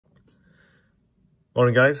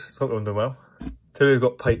Morning guys, hope everyone's doing well. Today we've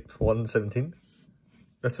got pipe 117.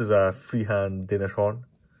 This is a freehand Danish horn,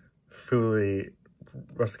 fully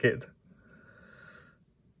rusticated.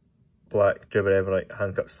 Black German Everite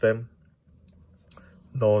hand cut stem,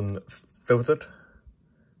 non-filtered.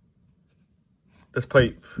 This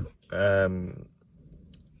pipe,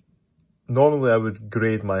 normally I would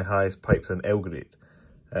grade my highest pipes in L grade,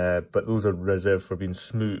 but those are reserved for being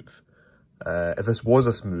smooth. If this was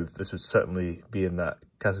a smooth, this would certainly be in that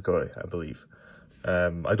category, I believe.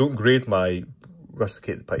 I don't grade my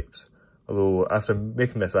rusticated pipes, although after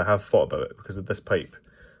making this I have thought about it, because this pipe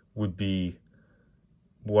would be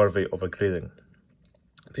worthy of a grading.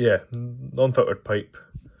 But yeah, non-filtered pipe,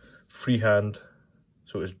 freehand,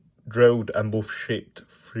 so it's drilled and both shaped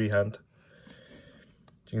freehand.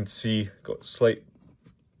 As you can see, got slight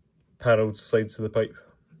panelled sides to the pipe.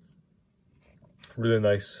 Really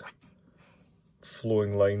nice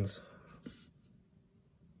flowing lines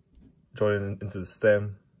joining into the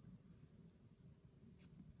stem.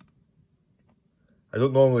 I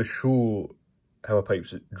don't normally show how a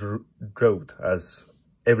pipe's drilled, as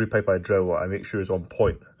every pipe I drill I make sure is on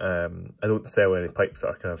point. I don't sell any pipes that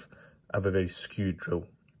are kind of have a very skewed drill,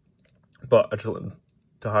 but I just want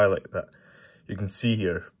to highlight that you can see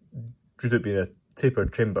here, due to it being a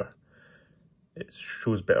tapered chamber, it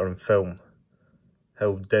shows better on film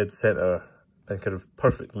how dead centre and kind of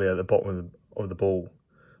perfectly at the bottom of the bowl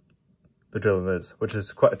the drilling is, which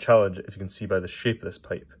is quite a challenge if you can see by the shape of this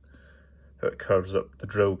pipe, how it curves up. The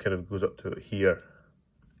drill kind of goes up to here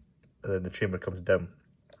and then the chamber comes down.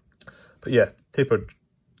 But yeah, tapered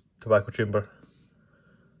tobacco chamber.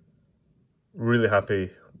 Really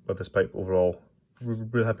happy with this pipe overall.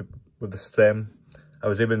 Really happy with the stem. I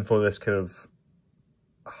was aiming for this kind of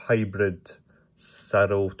hybrid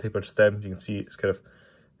saddle tapered stem. You can see it's kind of,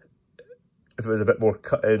 if it was a bit more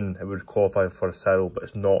cut in, it would qualify for a saddle, but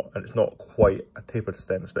it's not, and it's not quite a tapered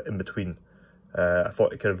stem, it's a bit in between. I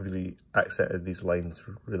thought it kind of really accented these lines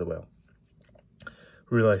really well.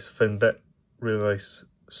 Really nice fin bit, really nice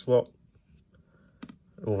slot.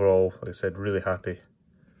 Overall, like I said, really happy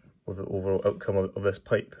with the overall outcome of this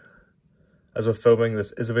pipe. As we're filming,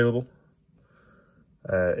 this is available.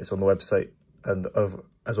 It's on the website, and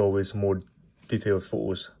as always, more detailed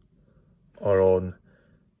photos are on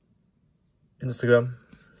Instagram.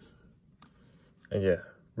 And yeah,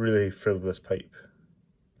 really thrilled with this pipe.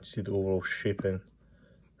 You see the overall shaping,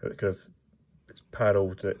 how it kind of, it's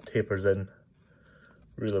paddled, it tapers in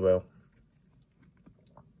really well.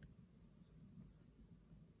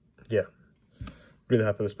 Yeah, really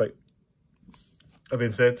happy with this pipe. That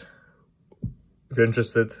being said, if you're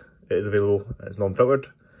interested, it is available. It's non-filtered.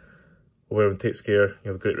 Hope everyone takes care.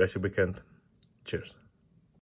 You have a great rest of your weekend. Cheers.